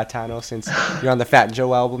 Gaetano, since you're on the Fat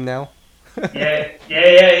Joe album now. Yeah.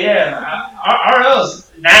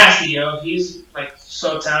 RL's nasty, yo. He's like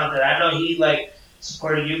so talented. I know he like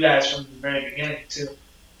supported you guys from the very beginning too.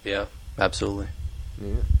 Yeah, absolutely.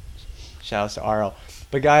 Yeah. Shout out to RL.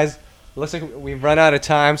 But guys, looks like we've run out of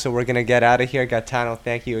time, so we're gonna get out of here. Gaetano,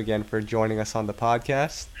 thank you again for joining us on the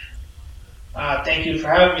podcast. Thank you for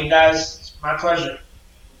having me, guys. It's my pleasure.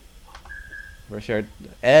 For sure.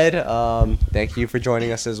 Ed, thank you for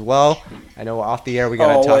joining us as well. I know off the air we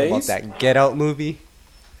gotta talk about Always. that Get Out movie.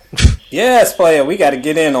 Yes, player, we got to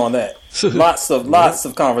get in on that. Lots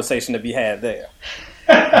of conversation to be had there.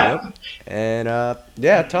 Yep.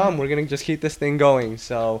 And Tom, we're gonna just keep this thing going.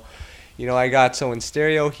 So, I got so in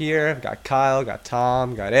stereo here. I've got Kyle, got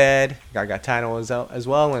Tom, got Ed, got Gaetano as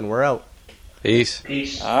well, and we're out. Peace.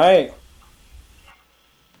 Peace. All right.